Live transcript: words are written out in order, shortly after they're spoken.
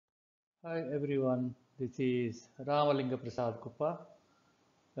Hi everyone, this is Ramalinga Prasad Kuppa.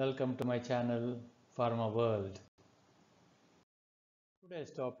 Welcome to my channel Pharma World.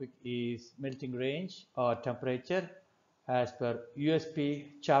 Today's topic is melting range or temperature as per USP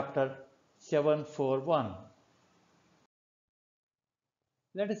chapter 741.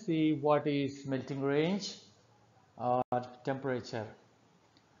 Let us see what is melting range or temperature.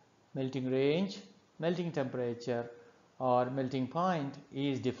 Melting range, melting temperature or melting point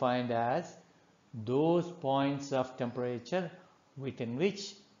is defined as those points of temperature within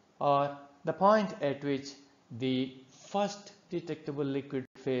which or the point at which the first detectable liquid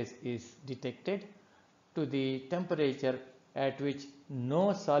phase is detected to the temperature at which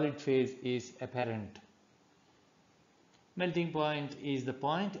no solid phase is apparent. Melting point is the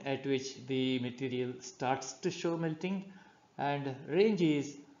point at which the material starts to show melting, and range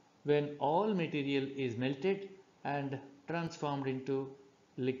is when all material is melted and transformed into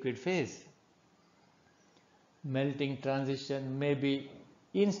liquid phase. Melting transition may be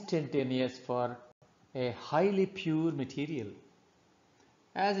instantaneous for a highly pure material.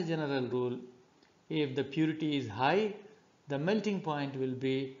 As a general rule, if the purity is high, the melting point will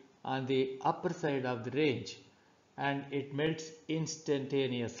be on the upper side of the range and it melts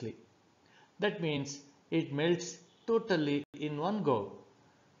instantaneously. That means it melts totally in one go.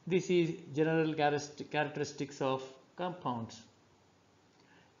 This is general characteristics of compounds.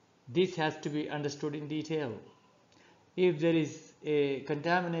 This has to be understood in detail. If there is a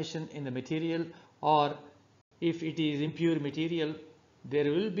contamination in the material or if it is impure material, there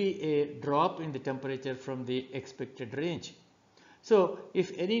will be a drop in the temperature from the expected range. So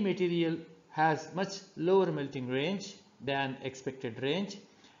if any material has much lower melting range than expected range,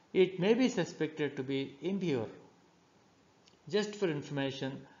 it may be suspected to be impure. Just for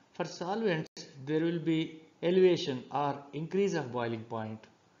information, for solvents there will be elevation or increase of boiling point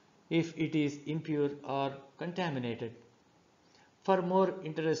if it is impure or contaminated. For more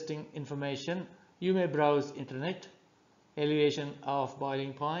interesting information, you may browse internet, elevation of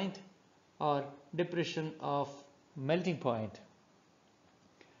boiling point or depression of melting point.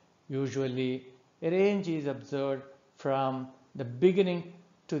 Usually, a range is observed from the beginning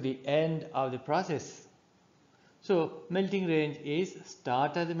to the end of the process. So, melting range is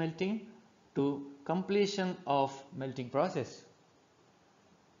start of the melting to completion of melting process.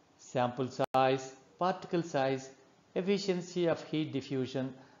 Sample size, particle size, efficiency of heat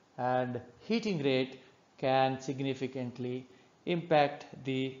diffusion and heating rate can significantly impact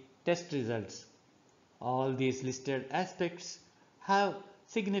the test results. All these listed aspects have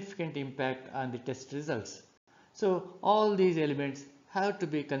significant impact on the test results. So all these elements have to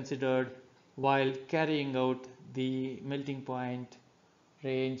be considered while carrying out the melting point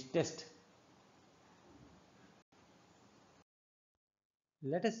range test.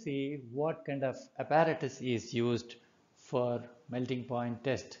 Let us see what kind of apparatus is used for melting point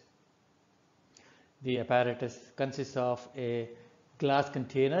test. The apparatus consists of a glass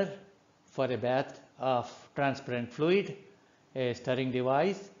container for a bath of transparent fluid, a stirring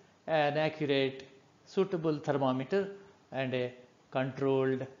device, an accurate suitable thermometer and a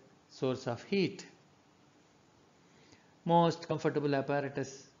controlled source of heat. Most comfortable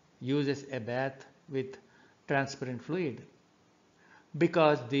apparatus uses a bath with transparent fluid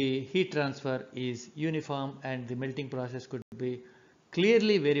because the heat transfer is uniform and the melting process could be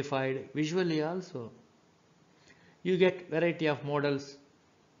clearly verified visually also. You get variety of models,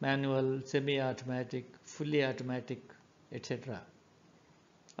 manual, semi-automatic, fully automatic, etc.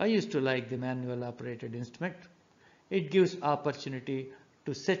 I used to like the manual operated instrument. It gives opportunity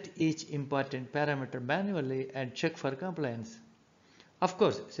to set each important parameter manually and check for compliance. Of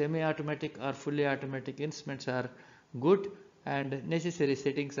course, semi-automatic or fully automatic instruments are good and necessary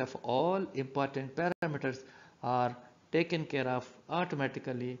settings of all important parameters are taken care of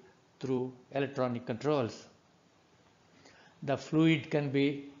automatically through electronic controls. The fluid can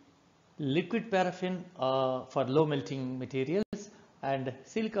be liquid paraffin for low melting materials and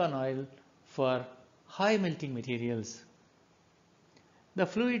silicone oil for high melting materials. The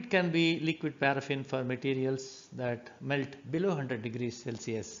fluid can be liquid paraffin for materials that melt below 100 degrees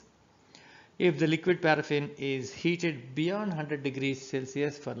Celsius. If the liquid paraffin is heated beyond 100 degrees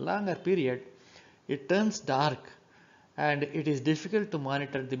Celsius for a longer period, it turns dark and it is difficult to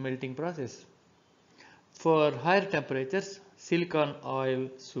monitor the melting process. For higher temperatures, silicone oil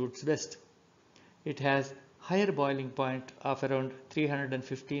suits best. It has higher boiling point of around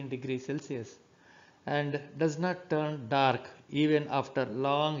 315 degrees Celsius and does not turn dark even after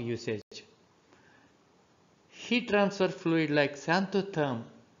long usage. Heat transfer fluid like xanthotherm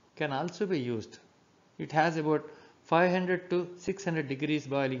can also be used. It has about 500 to 600 degrees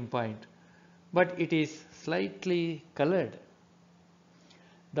boiling point, but it is slightly colored.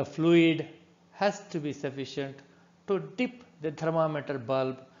 The fluid has to be sufficient to dip the thermometer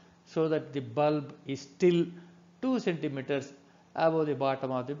bulb so that the bulb is still 2 centimeters above the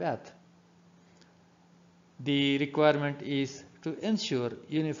bottom of the bath. The requirement is to ensure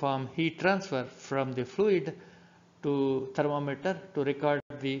uniform heat transfer from the fluid to thermometer to record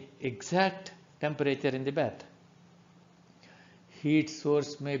the exact temperature in the bath. Heat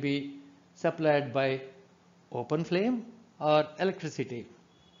source may be supplied by open flame or electricity.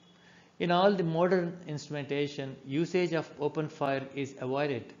 In all the modern instrumentation, usage of open fire is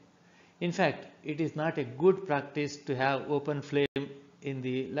avoided. In fact, it is not a good practice to have open flame in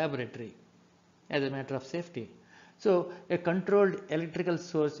the laboratory as a matter of safety. So, a controlled electrical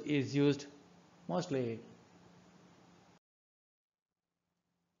source is used mostly.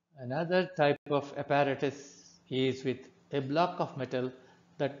 Another type of apparatus is with a block of metal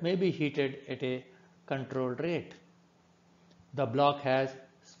that may be heated at a controlled rate. The block has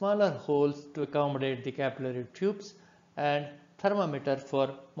smaller holes to accommodate the capillary tubes and thermometer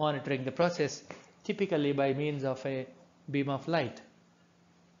for monitoring the process, typically by means of a beam of light.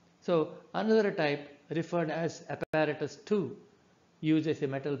 So another type, referred as apparatus 2, uses a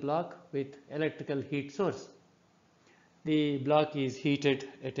metal block with electrical heat source. The block is heated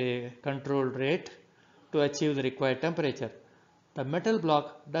at a controlled rate to achieve the required temperature. The metal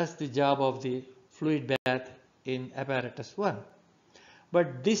block does the job of the fluid bath in apparatus 1.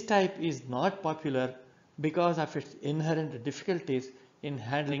 But this type is not popular because of its inherent difficulties in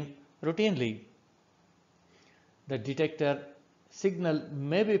handling routinely. The detector signal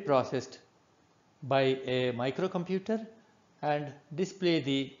may be processed by a microcomputer and display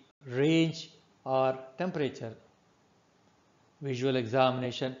the range or temperature. Visual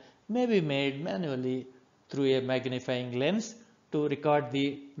examination may be made manually through a magnifying lens to record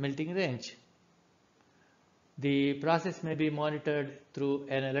the melting range. The process may be monitored through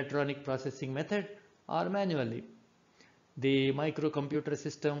an electronic processing method or manually. The microcomputer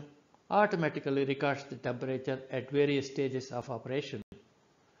system automatically records the temperature at various stages of operation.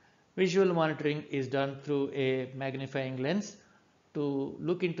 Visual monitoring is done through a magnifying lens to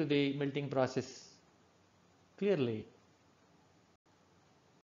look into the melting process clearly.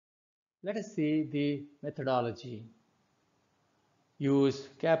 Let us see the methodology. Use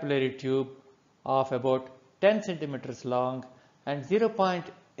capillary tube of about 10 centimeters long and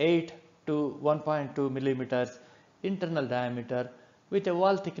 0.8 to 1.2 millimeters internal diameter with a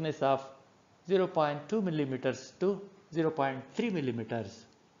wall thickness of 0.2 millimeters to 0.3 millimeters.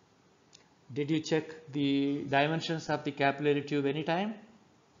 Did you check the dimensions of the capillary tube anytime?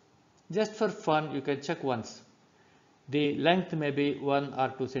 Just for fun, you can check once. The length may be 1 or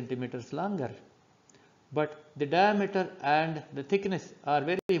 2 centimeters longer, but the diameter and the thickness are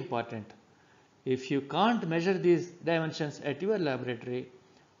very important. If you can't measure these dimensions at your laboratory,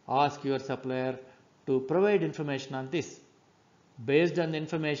 ask your supplier to provide information on this. Based on the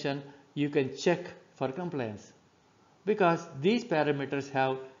information, you can check for compliance, because these parameters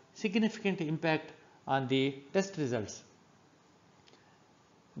have significant impact on the test results.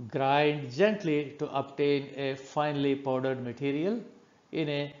 Grind gently to obtain a finely powdered material in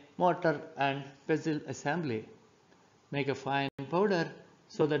a mortar and pestle assembly. Make a fine powder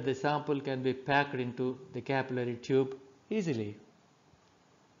so that the sample can be packed into the capillary tube easily.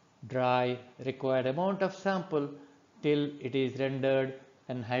 Dry required amount of sample till it is rendered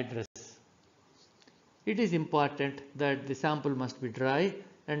anhydrous. It is important that the sample must be dry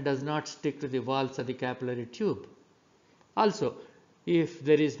and does not stick to the walls of the capillary tube. Also, if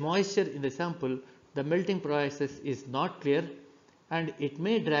there is moisture in the sample, the melting process is not clear and it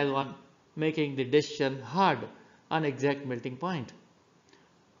may drag on, making the decision hard on exact melting point.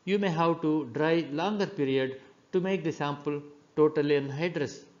 You may have to dry longer period to make the sample totally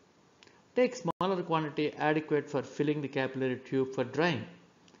anhydrous. Take smaller quantity adequate for filling the capillary tube for drying.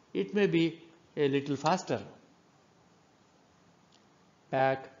 It may be a little faster.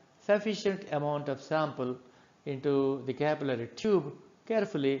 Pack sufficient amount of sample into the capillary tube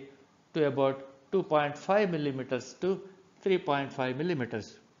carefully to about 2.5 millimeters to 3.5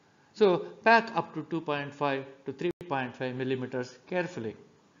 millimeters. So pack up to 2.5 to 3.5 millimeters carefully.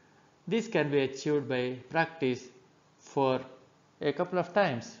 This can be achieved by practice for a couple of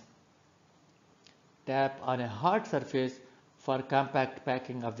times. Tap on a hard surface for compact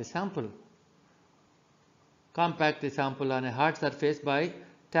packing of the sample. Compact the sample on a hard surface by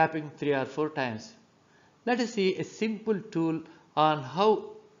tapping 3 or 4 times. Let us see a simple tool on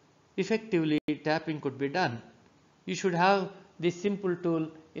how effectively tapping could be done. You should have this simple tool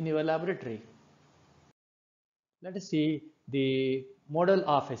in your laboratory. Let us see the model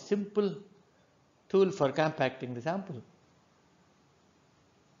of a simple tool for compacting the sample.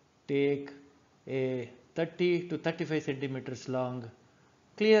 Take a 30 to 35 centimeters long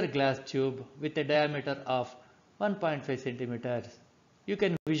clear glass tube with a diameter of 1.5 centimeters. You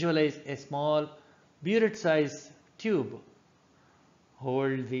can visualize a small burette size tube.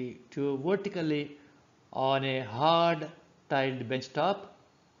 Hold the tube vertically on a hard tiled bench top.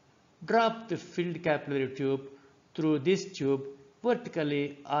 Drop the filled capillary tube through this tube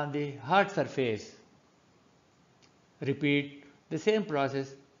vertically on the hard surface. Repeat the same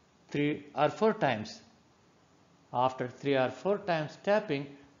process 3 or 4 times. After 3 or 4 times tapping,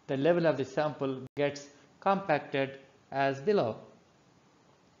 the level of the sample gets compacted as below.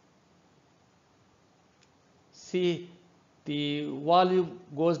 See, the volume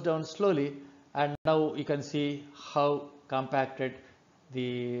goes down slowly, and now you can see how compacted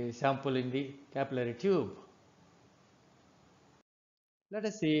the sample in the capillary tube. Let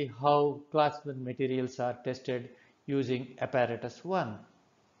us see how class 1 materials are tested using apparatus 1.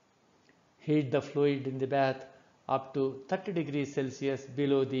 Heat the fluid in the bath up to 30 degrees Celsius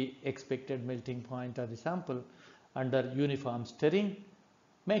below the expected melting point of the sample under uniform stirring.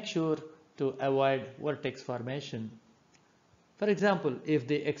 Make sure to avoid vortex formation. For example, if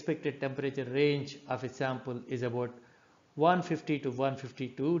the expected temperature range of a sample is about 150 to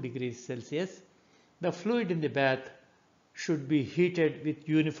 152 degrees Celsius, the fluid in the bath should be heated with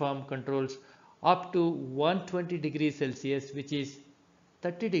uniform controls up to 120 degrees Celsius, which is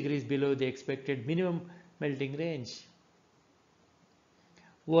 30 degrees below the expected minimum melting range.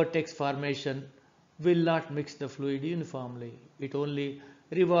 Vortex formation will not mix the fluid uniformly. It only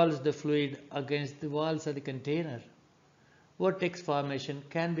revolves the fluid against the walls of the container. Vortex formation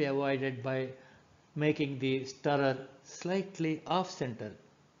can be avoided by making the stirrer slightly off-center.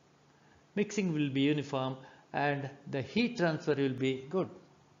 Mixing will be uniform and the heat transfer will be good.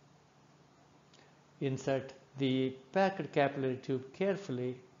 Insert the packed capillary tube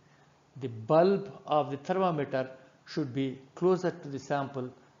carefully. The bulb of the thermometer should be closer to the sample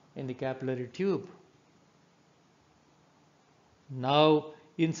in the capillary tube. Now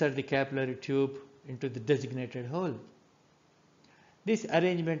insert the capillary tube into the designated hole. This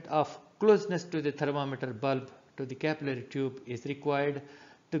arrangement of closeness to the thermometer bulb to the capillary tube is required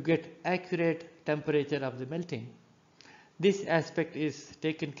to get accurate temperature of the melting. This aspect is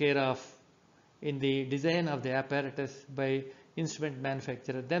taken care of in the design of the apparatus by instrument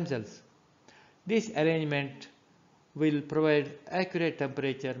manufacturers themselves. This arrangement will provide accurate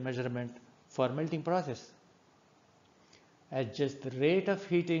temperature measurement for melting process. Adjust the rate of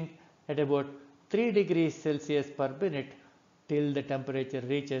heating at about 3 degrees Celsius per minute till the temperature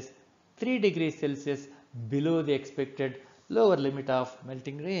reaches 3 degrees Celsius below the expected lower limit of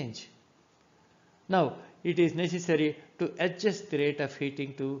melting range. Now, it is necessary to adjust the rate of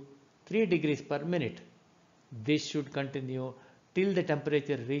heating to 3 degrees per minute. This should continue till the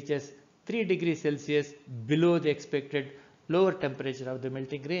temperature reaches 3 degrees Celsius below the expected lower temperature of the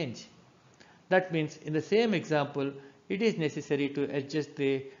melting range. That means in the same example, it is necessary to adjust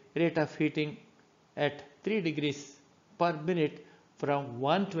the rate of heating at 3 degrees per minute from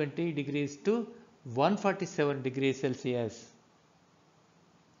 120 degrees to 147 degrees Celsius.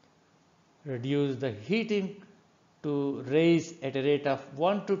 Reduce the heating to rise at a rate of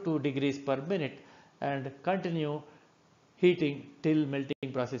 1 to 2 degrees per minute and continue heating till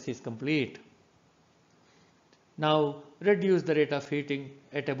melting process is complete. Now reduce the rate of heating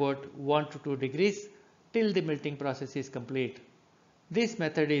at about 1 to 2 degrees till the melting process is complete. This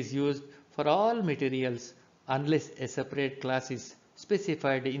method is used for all materials unless a separate class is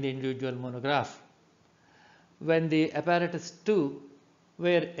specified in the individual monograph. When the apparatus 2,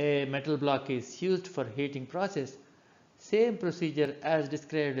 where a metal block is used for heating process, same procedure as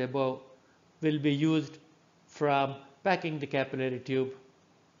described above will be used from packing the capillary tube,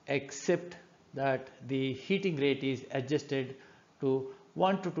 except that the heating rate is adjusted to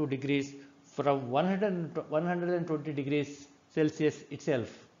 1 to 2 degrees from 120 degrees Celsius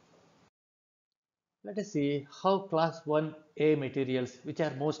itself. Let us see how class 1A materials, which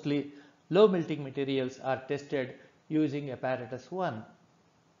are mostly low melting materials, are tested using apparatus 1.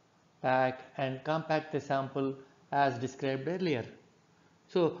 Pack and compact the sample as described earlier.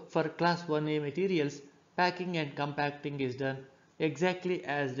 So for class 1A materials, packing and compacting is done exactly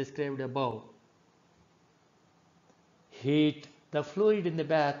as described above. Heat the fluid in the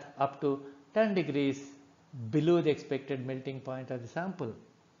bath up to 10 degrees below the expected melting point of the sample.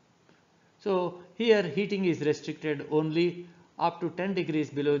 So here heating is restricted only up to 10 degrees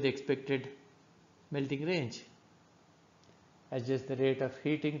below the expected melting range. Adjust the rate of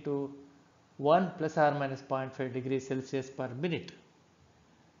heating to 1 plus or minus 0.5 degrees Celsius per minute.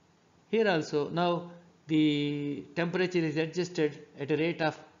 Here also now the temperature is adjusted at a rate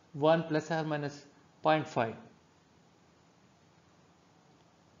of 1 plus or minus 0.5.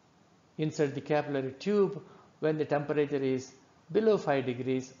 Insert the capillary tube when the temperature is below 5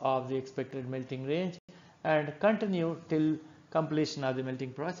 degrees of the expected melting range and continue till completion of the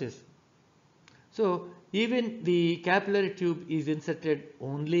melting process. So even the capillary tube is inserted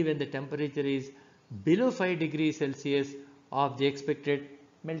only when the temperature is below 5 degrees Celsius of the expected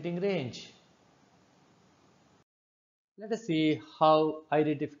melting range. Let us see how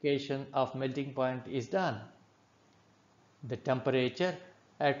identification of melting point is done. The temperature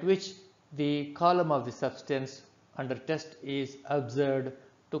at which the column of the substance under test is observed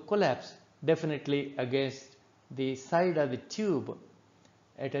to collapse definitely against the side of the tube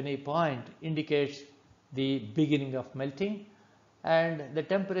at any point indicates the beginning of melting, and the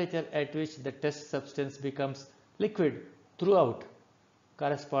temperature at which the test substance becomes liquid throughout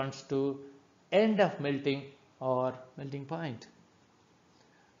corresponds to end of melting or melting point.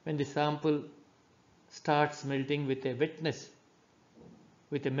 When the sample starts melting with a wetness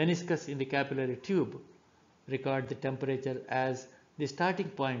with a meniscus in the capillary tube, record the temperature as the starting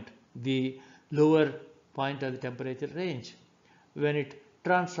point, the lower point of the temperature range. When it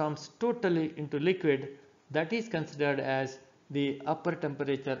transforms totally into liquid, that is considered as the upper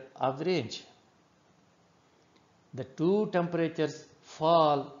temperature of the range. The two temperatures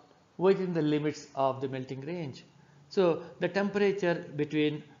fall within the limits of the melting range. So the temperature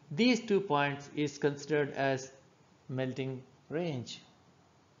between these 2 points is considered as melting range.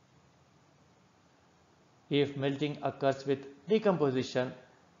 If melting occurs with decomposition,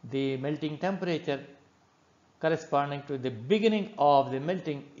 the melting temperature corresponding to the beginning of the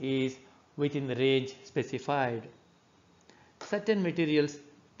melting is within the range specified. Certain materials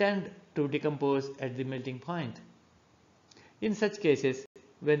tend to decompose at the melting point. In such cases,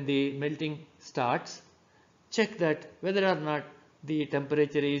 when the melting starts, check that whether or not the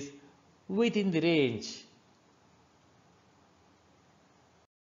temperature is within the range.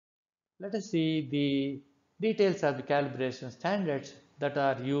 Let us see the details of the calibration standards that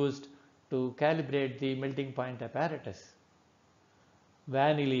are used to calibrate the melting point apparatus.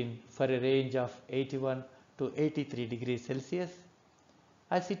 Vanillin for a range of 81 to 83 degrees Celsius,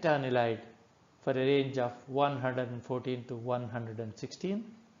 acetanilide for a range of 114 to 116,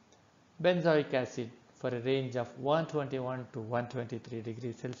 benzoic acid for a range of 121 to 123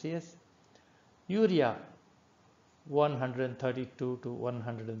 degrees Celsius, urea 132 to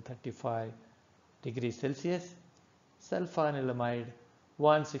 135 degrees Celsius, sulfanilamide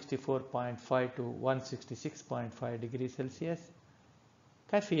 164.5 to 166.5 degrees Celsius,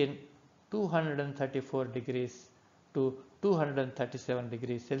 caffeine 234 degrees to 237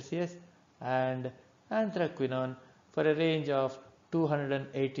 degrees Celsius, and anthraquinone for a range of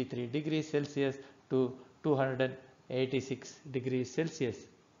 283 degrees Celsius to 286 degrees Celsius.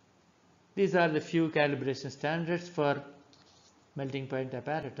 These are the few calibration standards for melting point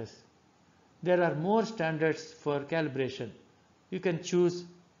apparatus. There are more standards for calibration. You can choose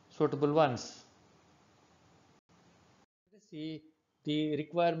suitable ones. Let us see the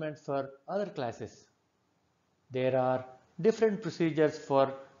requirements for other classes. There are different procedures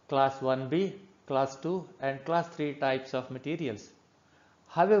for class 1B, class 2 and class 3 types of materials.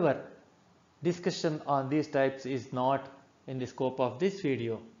 However, discussion on these types is not in the scope of this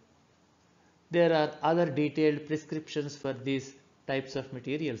video. There are other detailed prescriptions for these types of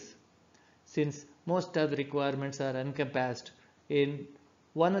materials. Since most of the requirements are encompassed in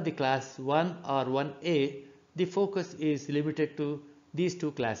one of the class 1 or 1A, the focus is limited to these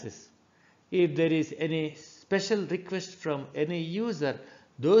two classes. If there is any special request from any user,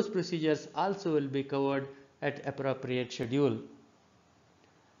 those procedures also will be covered at appropriate schedule.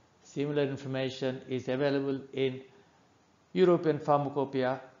 Similar information is available in European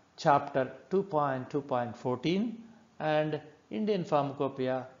Pharmacopoeia chapter 2.2.14 and Indian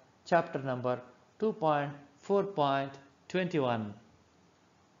Pharmacopoeia chapter number 2.4.21.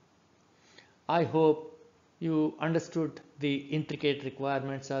 I hope you understood the intricate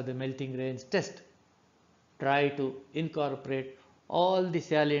requirements of the melting range test. Try to incorporate all the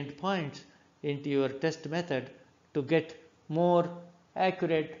salient points into your test method to get more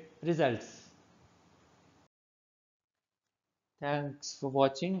accurate results. Thanks for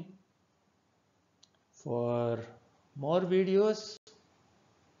watching. For more videos,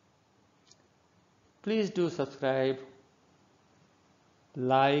 please do subscribe,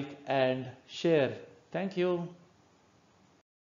 like and share. Thank you.